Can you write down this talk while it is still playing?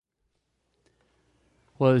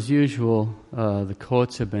Well, as usual, the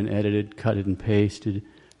quotes have been edited, cut and pasted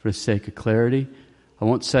for the sake of clarity. I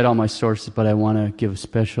won't cite all my sources, but I want to give a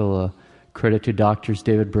special credit to Doctors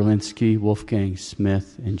David Berlinski, Wolfgang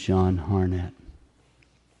Smith, and John Harnett.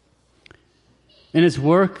 In his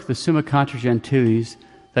work, the Summa Contra Gentiles,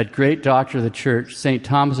 that great doctor of the Church, St.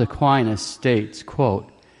 Thomas Aquinas states, quote,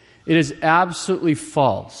 "It is absolutely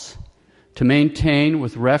false to maintain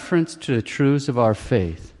with reference to the truths of our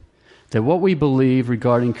faith that what we believe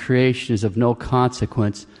regarding creation is of no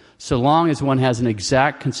consequence so long as one has an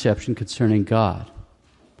exact conception concerning God.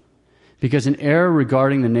 Because an error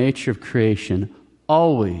regarding the nature of creation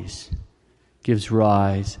always gives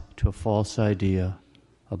rise to a false idea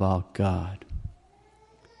about God."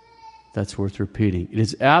 That's worth repeating. It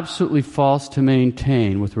is absolutely false to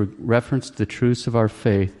maintain, with reference to the truths of our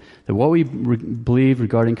faith, that what we believe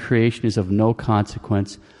regarding creation is of no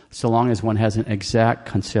consequence so long as one has an exact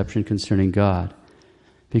conception concerning God.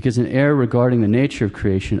 Because an error regarding the nature of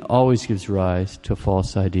creation always gives rise to a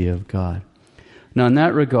false idea of God. Now, in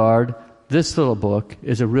that regard, this little book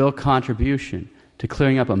is a real contribution to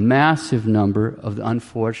clearing up a massive number of the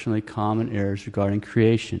unfortunately common errors regarding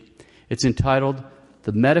creation. It's entitled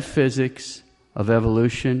The Metaphysics of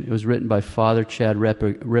Evolution. It was written by Father Chad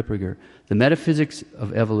Ripperger. The Metaphysics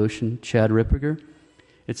of Evolution, Chad Ripperger.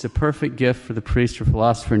 It's a perfect gift for the priest or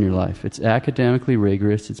philosopher in your life. It's academically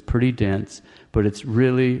rigorous, it's pretty dense, but it's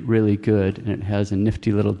really, really good, and it has a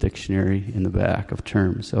nifty little dictionary in the back of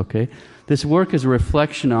terms, okay? This work is a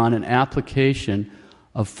reflection on an application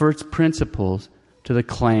of first principles to the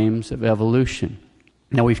claims of evolution.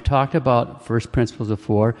 Now, we've talked about first principles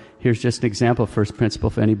before. Here's just an example of first principle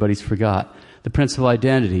if anybody's forgot. The principle of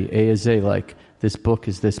identity, A is A, like this book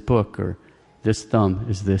is this book, or this thumb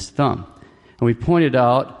is this thumb. And we pointed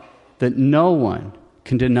out that no one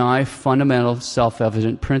can deny fundamental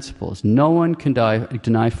self-evident principles. No one can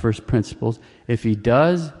deny first principles. If he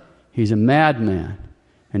does, he's a madman,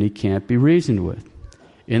 and he can't be reasoned with.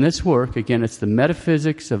 In this work, again, it's The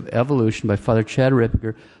Metaphysics of Evolution by Father Chad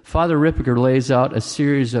Ripperger. Father Ripperger lays out a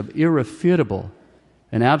series of irrefutable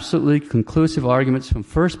and absolutely conclusive arguments from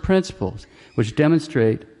first principles which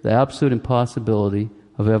demonstrate the absolute impossibility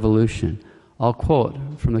of evolution. I'll quote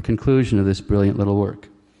from the conclusion of this brilliant little work.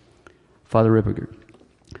 Father Ripperger: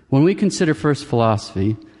 "When we consider first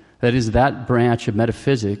philosophy, that is, that branch of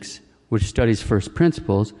metaphysics which studies first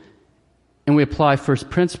principles, and we apply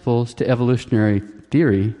first principles to evolutionary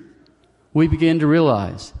theory, we begin to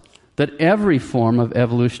realize that every form of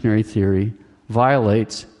evolutionary theory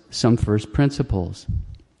violates some first principles.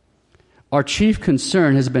 Our chief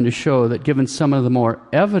concern has been to show that given some of the more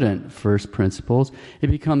evident first principles,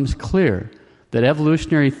 it becomes clear that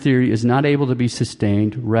evolutionary theory is not able to be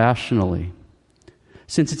sustained rationally.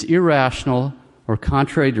 Since it's irrational or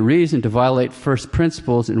contrary to reason to violate first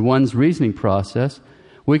principles in one's reasoning process,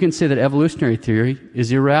 we can say that evolutionary theory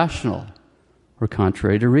is irrational or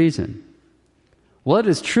contrary to reason. Well, it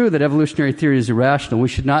is true that evolutionary theory is irrational. We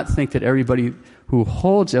should not think that everybody who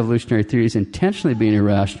holds evolutionary theory is intentionally being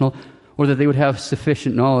irrational, or that they would have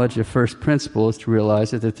sufficient knowledge of first principles to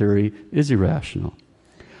realize that the theory is irrational.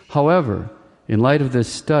 However, in light of this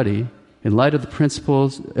study, in light of the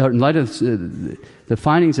principles, in light of the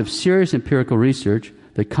findings of serious empirical research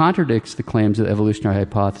that contradicts the claims of the evolutionary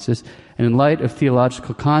hypothesis, and in light of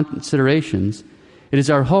theological considerations, it is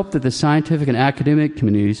our hope that the scientific and academic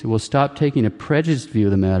communities will stop taking a prejudiced view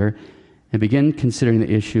of the matter and begin considering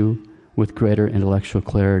the issue with greater intellectual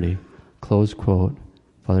clarity." Close quote,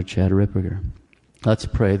 Father Chad Ripperger. Let's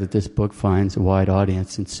pray that this book finds a wide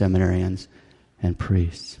audience in seminarians and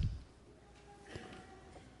priests.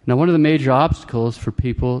 Now, one of the major obstacles for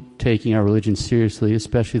people taking our religion seriously,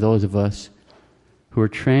 especially those of us who are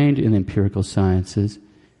trained in the empirical sciences,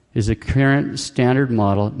 is the current standard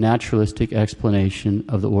model naturalistic explanation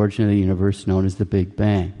of the origin of the universe known as the Big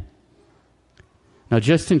Bang. Now,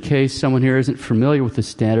 just in case someone here isn't familiar with the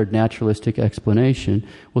standard naturalistic explanation,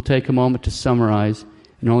 we'll take a moment to summarize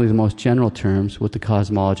in only the most general terms what the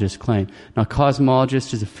cosmologists claim. Now, a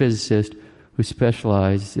cosmologist is a physicist who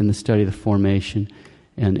specializes in the study of the formation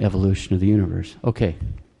and evolution of the universe. Okay,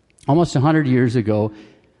 almost 100 years ago,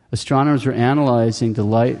 astronomers were analyzing the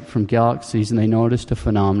light from galaxies, and they noticed a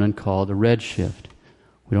phenomenon called a redshift.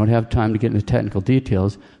 We don't have time to get into technical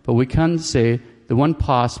details, but we can say the one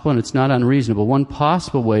possible, and it's not unreasonable, one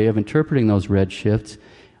possible way of interpreting those redshifts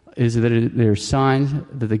is that they're signs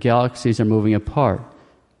that the galaxies are moving apart.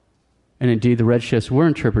 And indeed, the redshifts were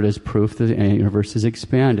interpreted as proof that the universe is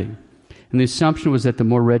expanding. And the assumption was that the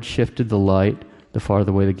more redshifted the light, the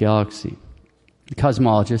farther away the galaxy. The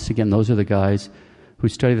cosmologists, again, those are the guys who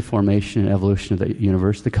study the formation and evolution of the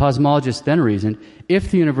universe. The cosmologists then reasoned, if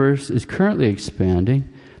the universe is currently expanding,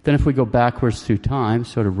 then if we go backwards through time,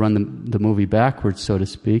 sort of run the movie backwards, so to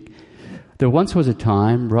speak, there once was a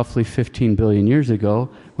time, roughly 15 billion years ago,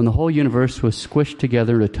 when the whole universe was squished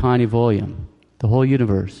together in a tiny volume. The whole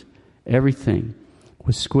universe, everything,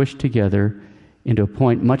 was squished together into a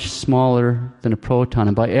point much smaller than a proton.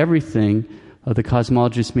 And by everything, the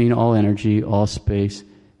cosmologists mean all energy, all space,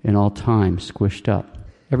 and all time squished up.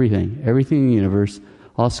 Everything in the universe,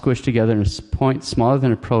 all squished together in a point smaller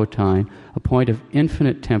than a proton, a point of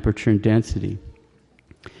infinite temperature and density.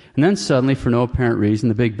 And then suddenly, for no apparent reason,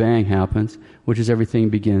 the Big Bang happens, which is everything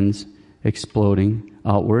begins exploding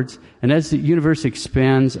outwards. And as the universe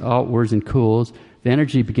expands outwards and cools, the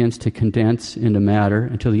energy begins to condense into matter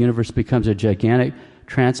until the universe becomes a gigantic,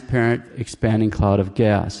 transparent, expanding cloud of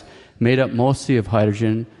gas, made up mostly of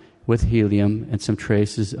hydrogen with helium and some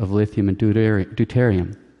traces of lithium and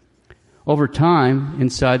deuterium. Over time,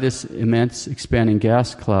 inside this immense expanding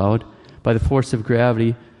gas cloud, by the force of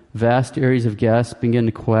gravity, vast areas of gas begin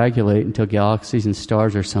to coagulate until galaxies and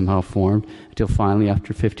stars are somehow formed, until finally,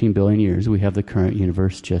 after 15 billion years, we have the current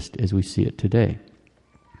universe just as we see it today.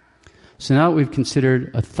 So now that we've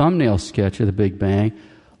considered a thumbnail sketch of the Big Bang,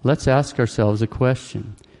 let's ask ourselves a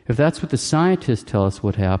question. If that's what the scientists tell us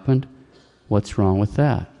what happened, what's wrong with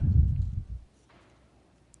that?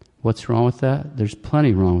 What's wrong with that? There's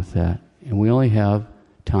plenty wrong with that, and we only have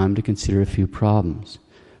time to consider a few problems.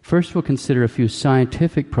 First, we'll consider a few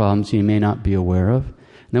scientific problems you may not be aware of,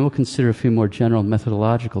 and then we'll consider a few more general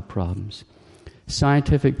methodological problems.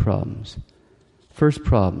 Scientific problems. First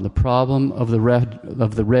problem, the problem of the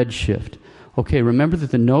redshift. Okay, remember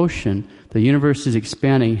that the notion the universe is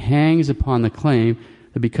expanding hangs upon the claim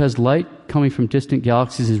that because light coming from distant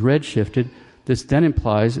galaxies is redshifted, this then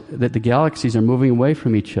implies that the galaxies are moving away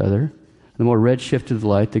from each other. The more redshifted the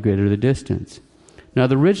light, the greater the distance. Now,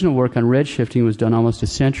 the original work on redshifting was done almost a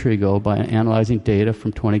century ago by analyzing data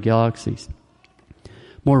from 20 galaxies.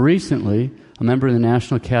 More recently, a member of the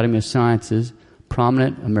National Academy of Sciences,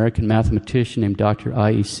 prominent American mathematician named Dr.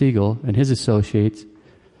 I.E. Siegel and his associates,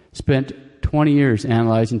 spent 20 years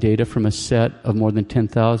analyzing data from a set of more than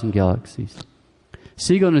 10,000 galaxies.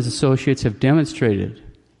 Siegel and his associates have demonstrated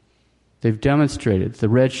the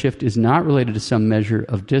redshift is not related to some measure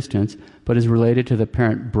of distance, but is related to the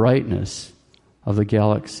apparent brightness of the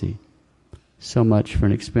galaxy. So much for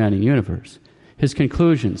an expanding universe. His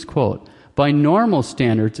conclusions, quote, by normal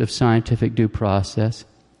standards of scientific due process,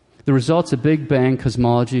 the results of Big Bang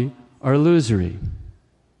cosmology are illusory.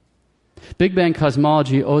 Big Bang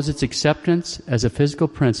cosmology owes its acceptance as a physical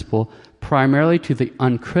principle primarily to the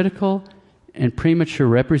uncritical and premature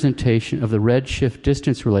representation of the redshift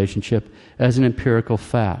distance relationship as an empirical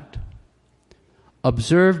fact.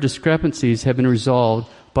 Observed discrepancies have been resolved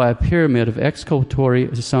by a pyramid of exculpatory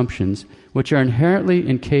assumptions which are inherently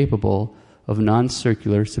incapable of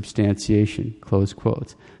non-circular substantiation, close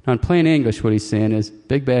quotes. Now, in plain English, what he's saying is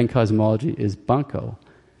Big Bang cosmology is bunko.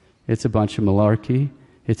 It's a bunch of malarkey.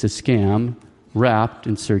 It's a scam wrapped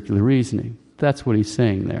in circular reasoning. That's what he's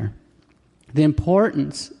saying there. The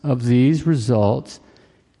importance of these results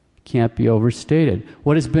can't be overstated.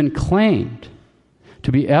 What has been claimed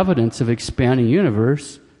to be evidence of expanding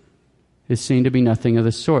universe is seen to be nothing of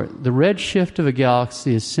the sort. The redshift of a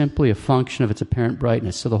galaxy is simply a function of its apparent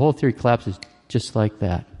brightness. So the whole theory collapses just like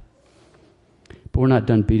that. But we're not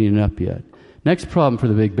done beating it up yet. Next problem for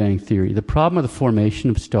the Big Bang theory, the problem of the formation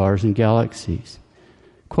of stars and galaxies.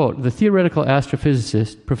 Quote, the theoretical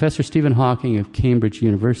astrophysicist, Professor Stephen Hawking of Cambridge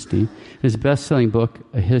University, in his best-selling book,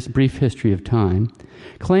 A Brief History of Time,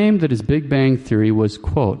 claimed that his Big Bang theory was,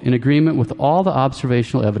 quote, in agreement with all the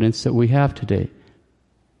observational evidence that we have today,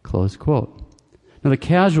 close quote. Now, the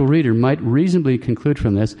casual reader might reasonably conclude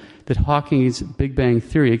from this that Hawking's Big Bang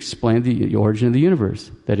theory explained the origin of the universe,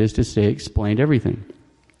 that is to say, explained everything.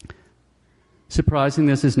 Surprising,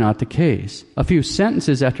 this is not the case. A few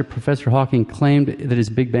sentences after Professor Hawking claimed that his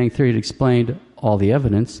Big Bang theory had explained all the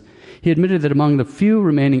evidence, he admitted that among the few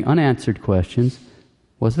remaining unanswered questions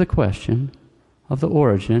was the question of the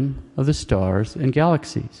origin of the stars and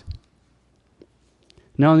galaxies.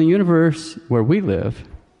 Now, in the universe where we live,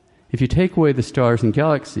 if you take away the stars and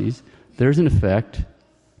galaxies, there's in effect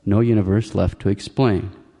no universe left to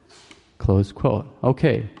explain. Close quote.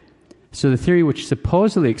 Okay. So the theory which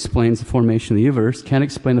supposedly explains the formation of the universe can't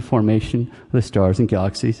explain the formation of the stars and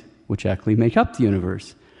galaxies which actually make up the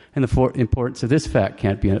universe. And the importance of this fact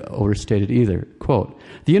can't be overstated either. Quote,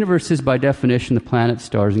 the universe is by definition the planets,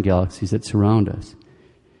 stars, and galaxies that surround us.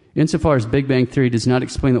 Insofar as Big Bang theory does not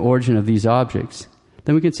explain the origin of these objects,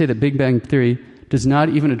 then we can say that Big Bang theory does not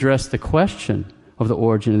even address the question of the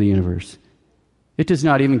origin of the universe. It does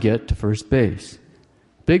not even get to first base.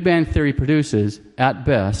 Big Bang Theory produces, at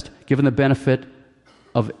best, given the benefit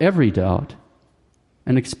of every doubt,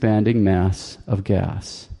 an expanding mass of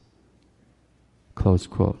gas. Close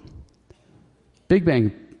quote. Big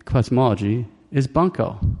Bang cosmology is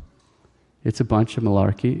bunko. It's a bunch of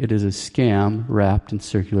malarkey. It is a scam wrapped in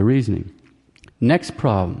circular reasoning. Next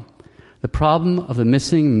problem. The problem of the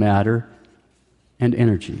missing matter and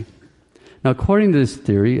energy. Now, according to this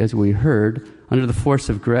theory, as we heard, under the force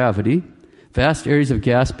of gravity, vast areas of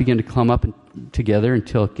gas begin to clump up together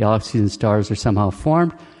until galaxies and stars are somehow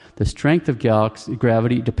formed. The strength of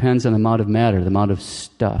gravity depends on the amount of matter, the amount of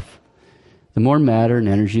stuff. The more matter and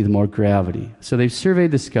energy, the more gravity. So they've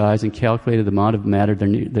surveyed the skies and calculated the amount of matter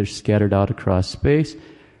they're scattered out across space,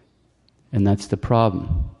 and that's the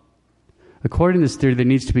problem. According to this theory, there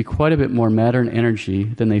needs to be quite a bit more matter and energy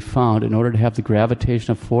than they found in order to have the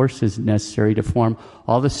gravitational forces necessary to form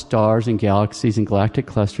all the stars and galaxies and galactic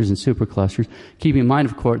clusters and superclusters. Keeping in mind,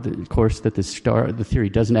 of course, that the theory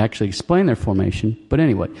doesn't actually explain their formation. But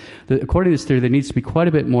anyway, according to this theory, there needs to be quite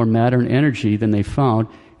a bit more matter and energy than they found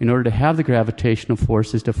in order to have the gravitational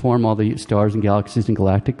forces to form all the stars and galaxies and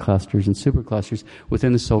galactic clusters and superclusters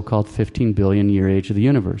within the so-called 15 billion year age of the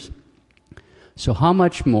universe. So how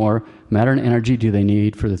much more matter and energy do they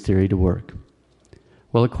need for the theory to work?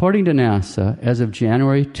 Well, according to NASA, as of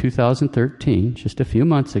January 2013, just a few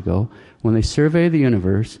months ago, when they survey the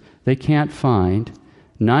universe, they can't find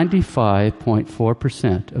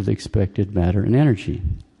 95.4% of the expected matter and energy.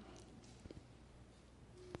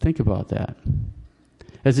 Think about that.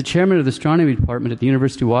 As the chairman of the astronomy department at the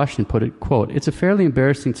University of Washington put it, quote, "It's a fairly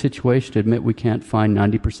embarrassing situation to admit we can't find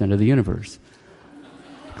 90% of the universe."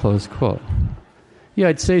 Close quote. Yeah,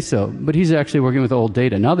 I'd say so, but he's actually working with old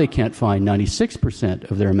data. Now they can't find 96%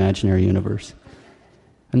 of their imaginary universe.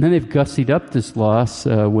 And then they've gussied up this loss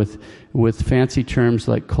with fancy terms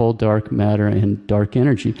like cold dark matter and dark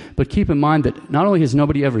energy. But keep in mind that not only has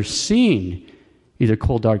nobody ever seen either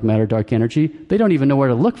cold dark matter or dark energy, they don't even know where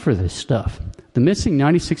to look for this stuff. The missing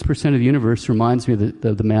 96% of the universe reminds me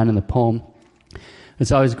of the man in the poem.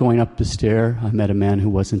 As I was going up the stair, I met a man who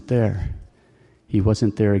wasn't there. He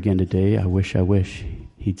wasn't there again today. I wish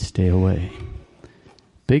he'd stay away.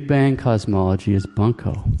 Big Bang cosmology is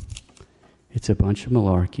bunko. It's a bunch of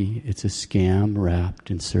malarkey. It's a scam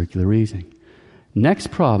wrapped in circular reasoning.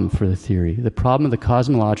 Next problem for the theory, the problem of the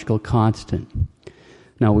cosmological constant.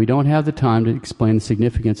 Now, we don't have the time to explain the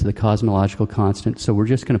significance of the cosmological constant, so we're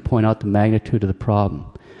just going to point out the magnitude of the problem.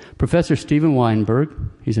 Professor Steven Weinberg,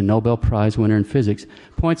 he's a Nobel Prize winner in physics,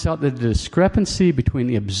 points out that the discrepancy between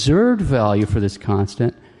the observed value for this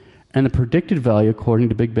constant and the predicted value according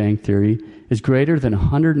to Big Bang Theory is greater than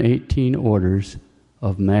 118 orders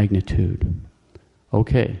of magnitude.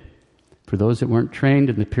 Okay, for those that weren't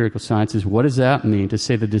trained in the empirical sciences, what does that mean to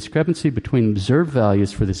say the discrepancy between observed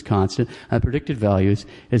values for this constant and predicted values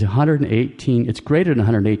is 118, it's greater than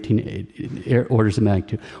 118 orders of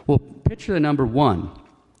magnitude? Well, picture the number 1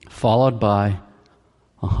 followed by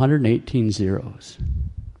 118 zeros.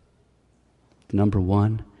 The number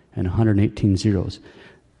 1 and 118 zeros.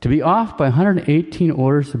 To be off by 118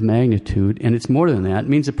 orders of magnitude, and it's more than that,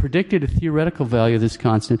 means the predicted theoretical value of this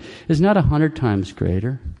constant is not 100 times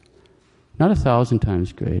greater, not 1,000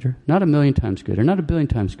 times greater, not 1,000,000 times greater, not 1,000,000,000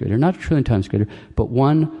 times greater, not 1,000,000,000,000 times greater, but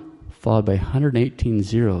 1 followed by 118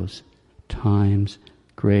 zeros times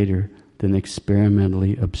greater than the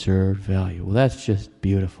experimentally observed value. Well, that's just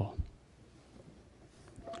beautiful.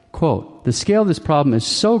 Quote, "The scale of this problem is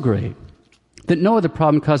so great that no other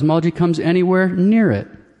problem in cosmology comes anywhere near it.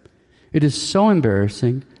 It is so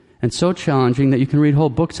embarrassing and so challenging that you can read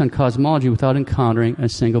whole books on cosmology without encountering a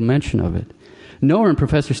single mention of it. Nowhere in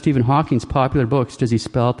Professor Stephen Hawking's popular books does he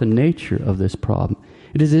spell out the nature of this problem.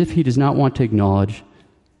 It is as if he does not want to acknowledge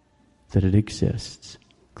that it exists."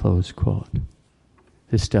 Close quote.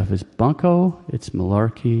 This stuff is bunko, it's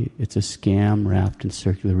malarkey, it's a scam wrapped in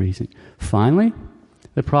circular reasoning. Finally,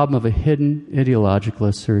 the problem of a hidden ideological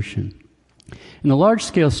assertion. In the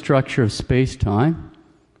large-scale structure of space-time,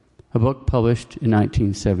 a book published in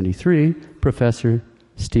 1973, Professor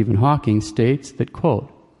Stephen Hawking states that,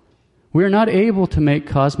 quote, "We are not able to make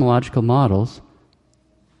cosmological models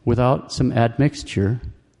without some admixture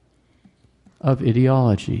of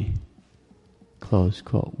ideology." Close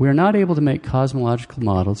quote. "We are not able to make cosmological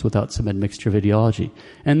models without some admixture of ideology."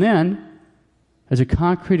 And then, as a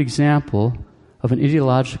concrete example of an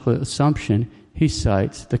ideological assumption, he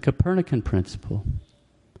cites the Copernican principle.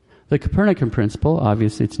 The Copernican principle,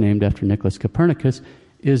 obviously it's named after Nicholas Copernicus,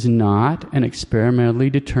 is not an experimentally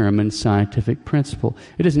determined scientific principle.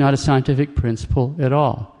 It is not a scientific principle at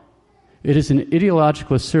all. It is an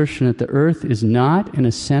ideological assertion that the earth is not in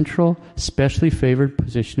a central, specially favored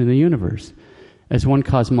position in the universe. As one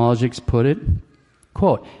cosmologist put it,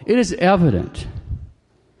 quote, "It is evident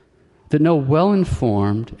that no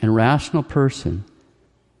well-informed and rational person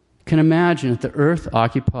can imagine that the earth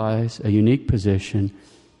occupies a unique position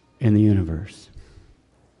in the universe."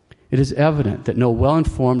 It is evident that no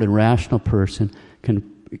well-informed and rational person can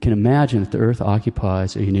imagine that the earth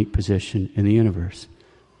occupies a unique position in the universe.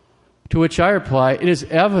 To which I reply, it is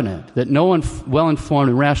evident that no well-informed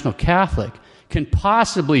and rational Catholic can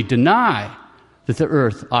possibly deny that the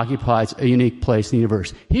earth occupies a unique place in the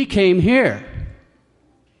universe. He came here.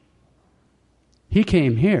 He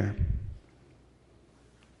came here.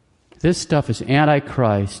 This stuff is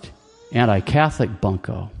anti-Christ, anti-Catholic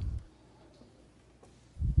bunko.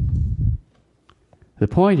 The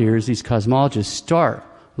point here is these cosmologists start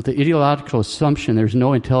with the ideological assumption there's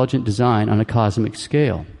no intelligent design on a cosmic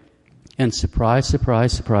scale. And surprise,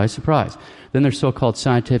 surprise, surprise, surprise. Then their so-called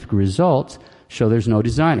scientific results show there's no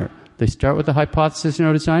designer. They start with the hypothesis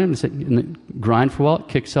no designer, and they grind for a while, it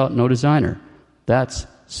kicks out no designer. That's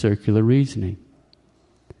circular reasoning.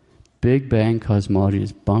 Big Bang cosmology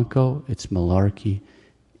is bunko, it's malarkey,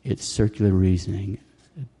 it's circular reasoning,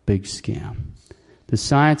 a big scam. The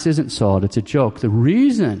science isn't solid, it's a joke. The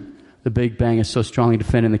reason the Big Bang is so strongly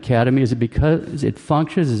defended in the academy is because it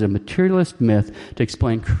functions as a materialist myth to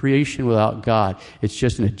explain creation without God. It's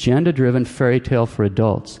just an agenda-driven fairy tale for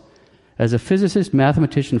adults. As a physicist,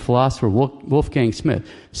 mathematician, philosopher, Wolfgang Smith,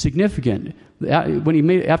 significant.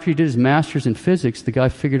 After he did his master's in physics, the guy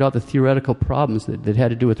figured out the theoretical problems that had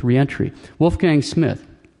to do with reentry. Wolfgang Smith,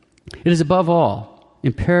 it is above all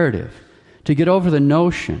imperative to get over the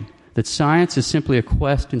notion that science is simply a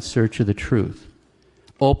quest in search of the truth.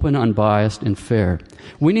 Open, unbiased, and fair.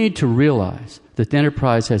 We need to realize that the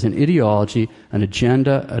enterprise has an ideology, an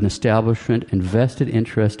agenda, an establishment, and vested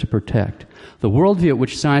interest to protect. The worldview at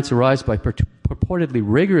which science arrives by purportedly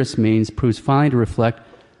rigorous means proves finally to reflect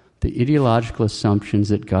the ideological assumptions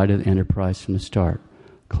that guided the enterprise from the start.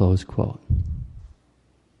 Close quote.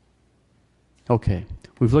 Okay,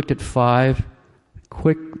 we've looked at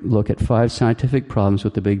quick look at 5 scientific problems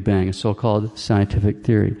with the Big Bang, a so-called scientific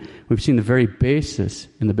theory. We've seen the very basis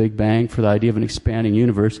in the Big Bang for the idea of an expanding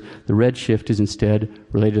universe. The redshift is instead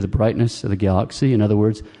related to the brightness of the galaxy. In other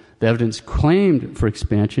words, the evidence claimed for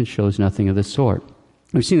expansion shows nothing of the sort.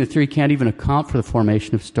 We've seen the theory can't even account for the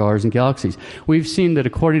formation of stars and galaxies. We've seen that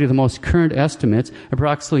according to the most current estimates,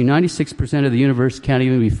 approximately 96% of the universe can't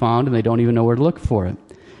even be found, and they don't even know where to look for it.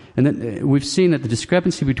 And then we've seen that the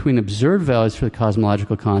discrepancy between observed values for the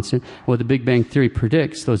cosmological constant and what the Big Bang theory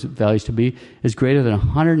predicts those values to be is greater than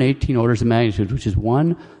 118 orders of magnitude, which is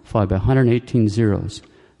 1 followed by 118 zeros.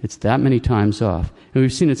 It's that many times off. And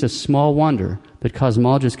we've seen it's a small wonder that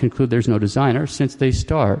cosmologists conclude there's no designer, since they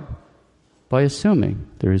start by assuming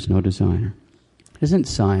there is no designer. Isn't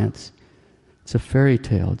science? It's a fairy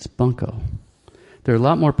tale. It's bunko. There are a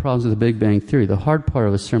lot more problems with the Big Bang theory. The hard part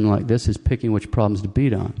of a sermon like this is picking which problems to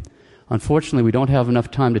beat on. Unfortunately, we don't have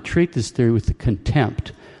enough time to treat this theory with the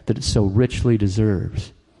contempt that it so richly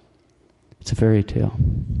deserves. It's a fairy tale.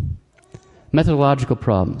 Methodological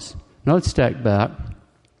problems. Now let's stack back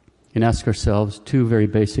and ask ourselves 2 very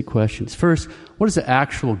basic questions. First, what is the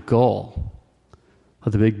actual goal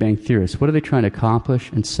of the Big Bang theorists? What are they trying to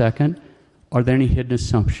accomplish? And second, are there any hidden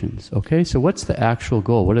assumptions? Okay, so what's the actual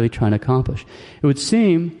goal? What are they trying to accomplish? It would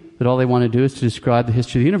seem that all they want to do is to describe the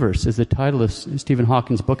history of the universe, as the title of Stephen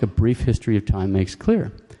Hawking's book, A Brief History of Time, makes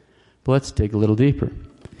clear. But let's dig a little deeper.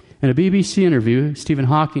 In a BBC interview, Stephen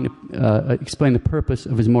Hawking explained the purpose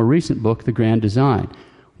of his more recent book, The Grand Design,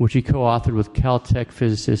 which he co-authored with Caltech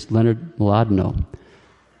physicist Leonard Mlodinow.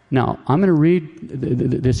 Now, I'm going to read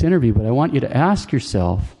this interview, but I want you to ask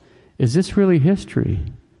yourself, is this really history?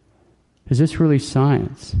 Is this really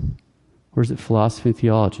science? Or is it philosophy and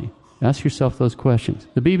theology? Ask yourself those questions.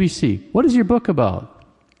 The BBC, what is your book about?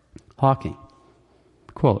 Hawking.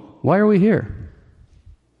 Quote, why are we here?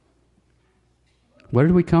 Where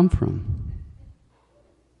did we come from?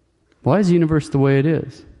 Why is the universe the way it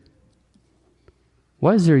is?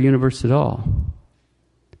 Why is there a universe at all?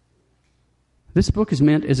 This book is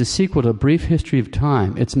meant as a sequel to A Brief History of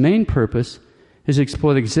Time. Its main purpose is to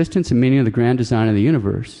explore the existence and meaning of the grand design of the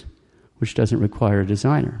universe, which doesn't require a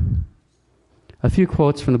designer. A few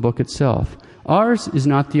quotes from the book itself. Ours is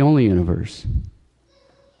not the only universe.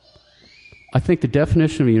 I think the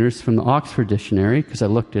definition of a universe from the Oxford Dictionary, because I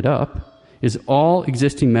looked it up, is all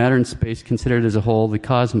existing matter and space considered as a whole, the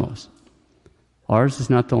cosmos. Ours is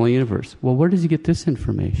not the only universe. Well, where does he get this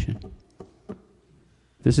information?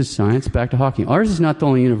 This is science. Back to Hawking. Ours is not the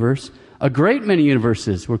only universe. A great many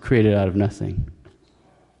universes were created out of nothing.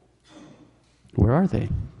 Where are they?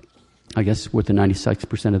 I guess with the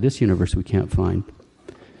 96% of this universe we can't find.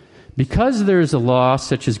 Because there is a law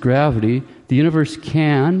such as gravity, the universe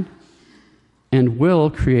can and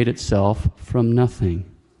will create itself from nothing.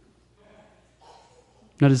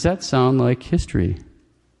 Now, does that sound like history?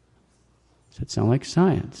 Does that sound like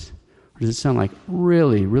science? Or does it sound like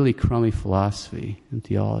really, really crummy philosophy and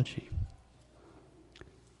theology?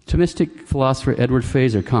 Thomistic philosopher Edward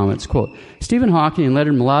Feser comments, quote, Stephen Hawking and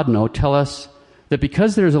Leonard Mlodinow tell us that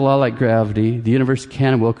because there is a law like gravity, the universe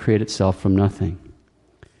can and will create itself from nothing.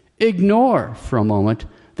 Ignore for a moment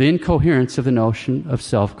the incoherence of the notion of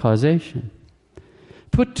self-causation.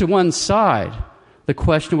 Put to one side the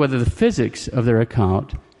question of whether the physics of their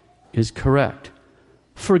account is correct.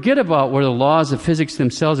 Forget about where the laws of physics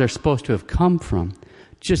themselves are supposed to have come from.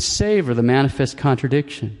 Just savor the manifest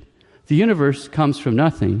contradiction. The universe comes from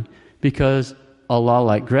nothing because a law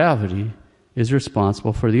like gravity is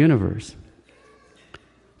responsible for the universe.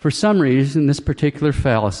 For some reason, this particular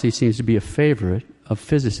fallacy seems to be a favorite of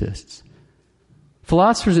physicists.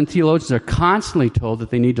 Philosophers and theologians are constantly told that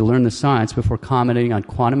they need to learn the science before commenting on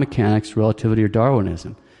quantum mechanics, relativity, or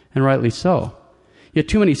Darwinism, and rightly so. Yet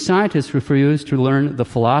too many scientists refuse to learn the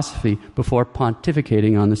philosophy before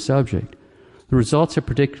pontificating on the subject. The results are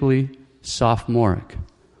particularly sophomoric.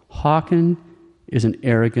 Hawking is an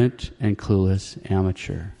arrogant and clueless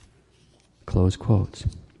amateur. Close quotes.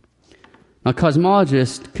 Now,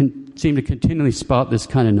 cosmologists seem to continually spout this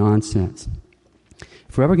kind of nonsense.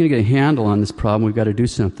 If we're ever going to get a handle on this problem, we've got to do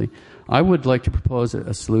something. I would like to propose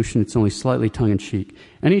a solution that's only slightly tongue-in-cheek.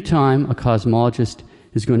 Anytime a cosmologist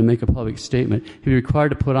is going to make a public statement, he'd be required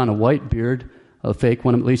to put on a white beard, a fake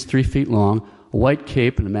one at least 3 feet long, a white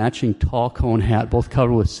cape, and a matching tall cone hat, both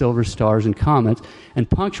covered with silver stars and comets, and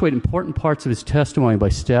punctuate important parts of his testimony by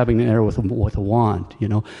stabbing the air with a wand.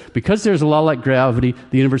 Because there's a law like gravity,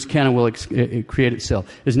 the universe can and will create itself.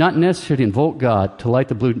 It's not necessary to invoke God to light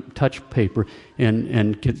the blue touch paper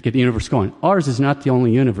and get the universe going. Ours is not the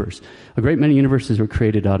only universe. A great many universes were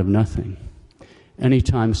created out of nothing.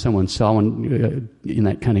 Anytime someone saw one in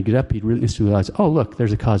that kind of get-up, he'd instantly realize, oh, look,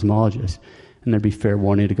 there's a cosmologist. And there'd be fair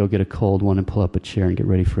warning to go get a cold one and pull up a chair and get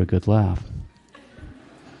ready for a good laugh.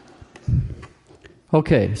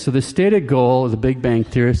 Okay, so the stated goal of the Big Bang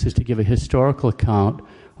theorists is to give a historical account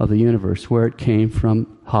of the universe, where it came from,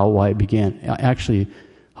 why it began. Actually,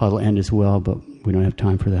 how it'll end as well, but we don't have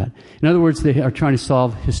time for that. In other words, they are trying to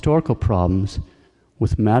solve historical problems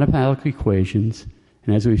with mathematical equations,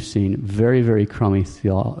 and as we've seen, very, very crummy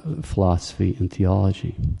philosophy and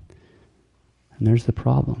theology. And there's the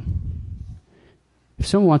problem. If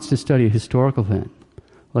someone wants to study a historical event,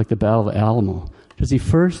 like the Battle of the Alamo, does he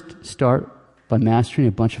first start by mastering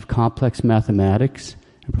a bunch of complex mathematics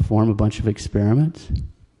and perform a bunch of experiments?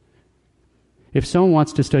 If someone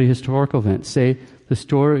wants to study a historical event, say the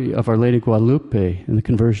story of Our Lady of Guadalupe and the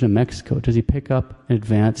conversion of Mexico, does he pick up an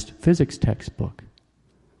advanced physics textbook?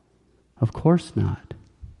 Of course not.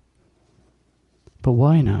 But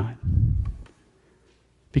why not?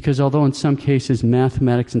 Because although in some cases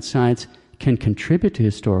mathematics and science can contribute to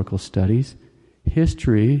historical studies,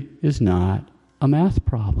 history is not a math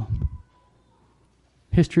problem.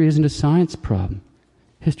 History isn't a science problem.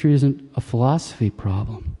 History isn't a philosophy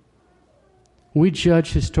problem. We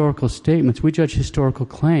judge historical statements, we judge historical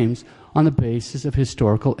claims on the basis of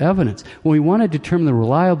historical evidence. When we want to determine the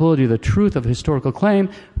reliability of the truth of a historical claim,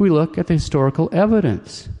 we look at the historical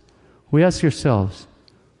evidence. We ask ourselves,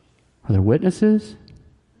 are there witnesses?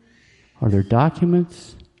 Are there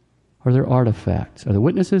documents? Are there artifacts? Are there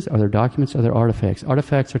witnesses? Are there documents? Are there artifacts?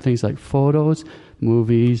 Artifacts are things like photos,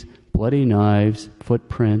 movies, bloody knives,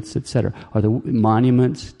 footprints, etc. Are there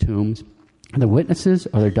monuments, tombs? Are there witnesses?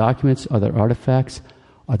 Are there documents? Are there artifacts?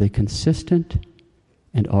 Are they consistent?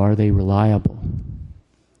 And are they reliable?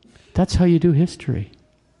 That's how you do history.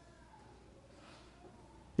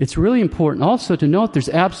 It's really important also to note there's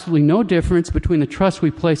absolutely no difference between the trust we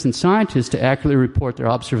place in scientists to accurately report their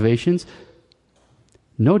observations.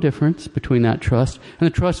 No difference between that trust and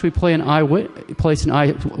the trust we place in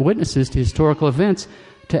eyewitnesses to historical events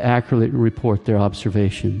to accurately report their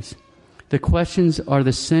observations. The questions are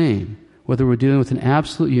the same, whether we're dealing with an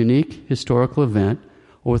absolute unique historical event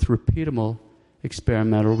or with repeatable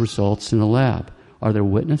experimental results in the lab. Are there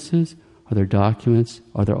witnesses? Are there documents?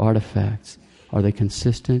 Are there artifacts? Are they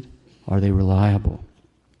consistent? Are they reliable?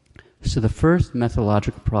 So the first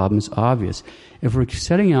methodological problem is obvious. If we're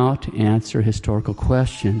setting out to answer a historical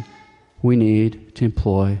question, we need to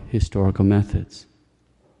employ historical methods.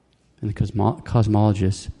 And the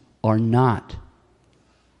cosmologists are not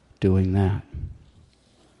doing that.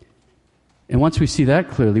 And once we see that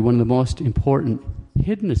clearly, one of the most important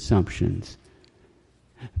hidden assumptions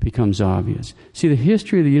becomes obvious. See, the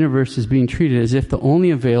history of the universe is being treated as if the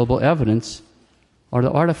only available evidence are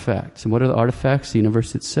the artifacts. And what are the artifacts? The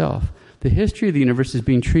universe itself. The history of the universe is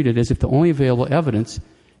being treated as if the only available evidence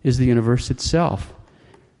is the universe itself,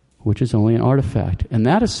 which is only an artifact. And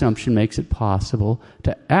that assumption makes it possible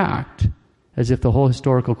to act as if the whole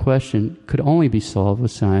historical question could only be solved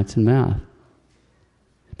with science and math.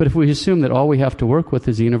 But if we assume that all we have to work with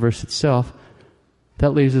is the universe itself,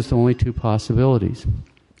 that leaves us only two possibilities.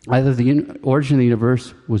 Either the origin of the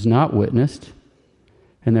universe was not witnessed,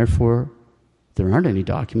 and therefore there aren't any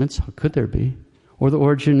documents. How could there be? Or the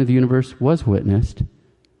origin of the universe was witnessed,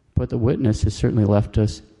 but the witness has certainly left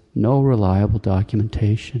us no reliable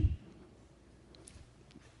documentation.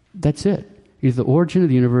 That's it. Either the origin of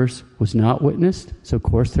the universe was not witnessed, so of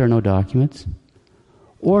course there are no documents,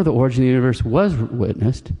 or the origin of the universe was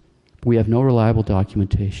witnessed, we have no reliable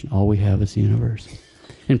documentation. All we have is the universe.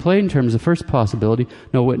 In Plain terms, the first possibility,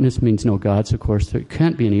 no witness means no God, so of course there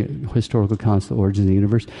can't be any historical accounts of the origin of the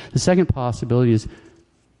universe. The second possibility is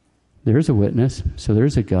there is a witness, so there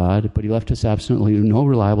is a God, but he left us absolutely no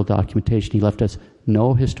reliable documentation. He left us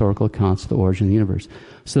no historical accounts of the origin of the universe.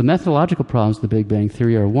 So the methodological problems of the Big Bang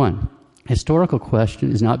Theory are: one, historical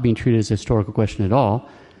question is not being treated as a historical question at all,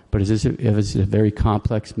 but as if it's a very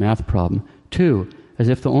complex math problem. Two, as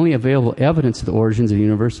if the only available evidence of the origins of the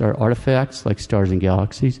universe are artifacts like stars and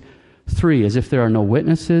galaxies. Three, as if there are no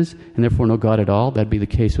witnesses and therefore no God at all. That'd be the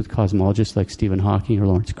case with cosmologists like Stephen Hawking or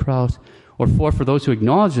Lawrence Krauss. Or four, for those who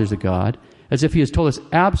acknowledge there's a God, as if he has told us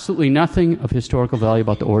absolutely nothing of historical value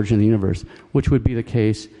about the origin of the universe, which would be the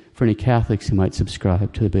case for any Catholics who might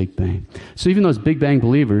subscribe to the Big Bang. So even those Big Bang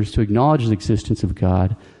believers who acknowledge the existence of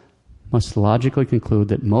God must logically conclude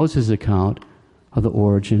that Moses' account of the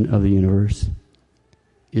origin of the universe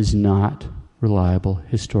is not reliable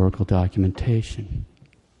historical documentation.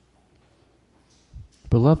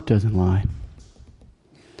 But love doesn't lie.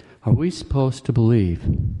 Are we supposed to believe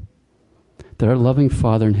that our loving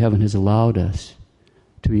Father in heaven has allowed us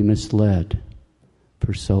to be misled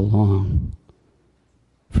for so long,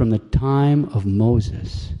 from the time of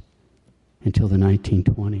Moses until the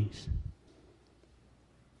 1920s?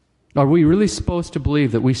 Are we really supposed to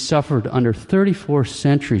believe that we suffered under 34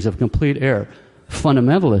 centuries of complete error,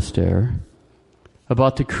 fundamentalist error,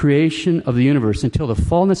 about the creation of the universe, until the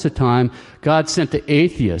fullness of time God sent the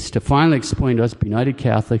atheists to finally explain to us benighted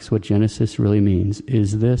Catholics what Genesis really means?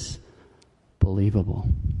 Is this believable?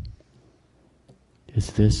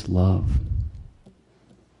 Is this love?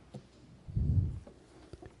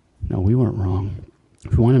 No, we weren't wrong.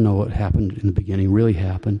 If you want to know what happened in the beginning, really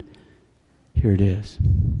happened, here it is.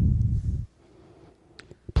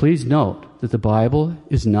 Please note that the Bible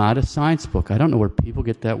is not a science book. I don't know where people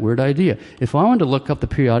get that weird idea. If I wanted to look up the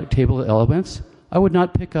periodic table of elements, I would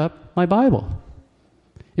not pick up my Bible.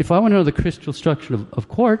 If I want to know the crystal structure of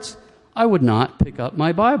quartz, I would not pick up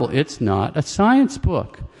my Bible. It's not a science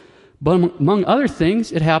book. But among other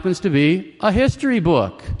things, it happens to be a history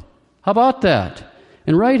book. How about that?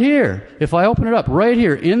 And right here, if I open it up, right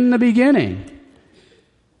here, in the beginning,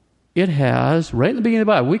 it has, right in the beginning of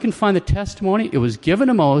the Bible, we can find the testimony. It was given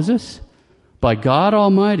to Moses by God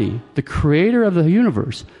Almighty, the creator of the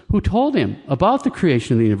universe, who told him about the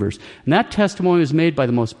creation of the universe. And that testimony was made by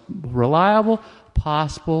the most reliable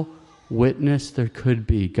possible witness there could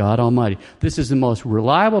be, God Almighty. This is the most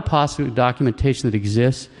reliable possible documentation that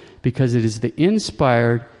exists because it is the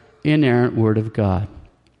inspired, inerrant Word of God.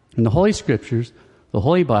 In the Holy Scriptures, the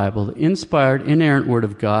Holy Bible, the inspired, inerrant Word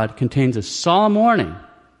of God contains a solemn warning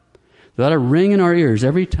that ought to ring in our ears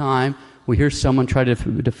every time we hear someone try to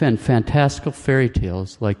defend fantastical fairy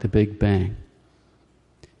tales like the Big Bang.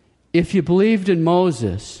 If you believed in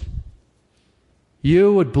Moses,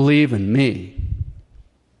 you would believe in me.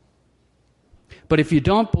 But if you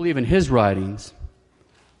don't believe in his writings,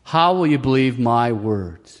 how will you believe my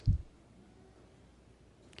words?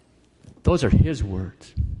 Those are his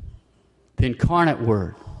words. The incarnate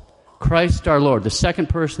Word. Christ our Lord, the second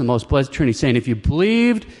person of the most blessed Trinity, saying, if you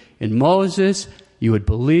believed in Moses, you would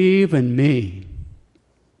believe in me.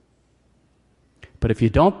 But if you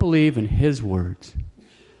don't believe in his words,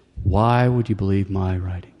 why would you believe my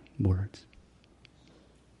writing words?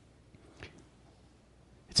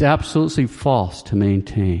 It's absolutely false to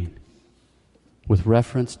maintain, with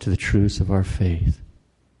reference to the truths of our faith,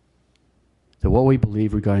 that what we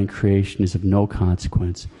believe regarding creation is of no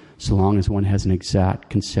consequence so long as one has an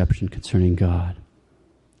exact conception concerning God.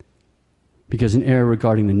 Because an error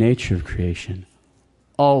regarding the nature of creation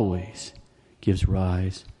always gives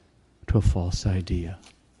rise to a false idea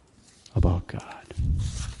about God.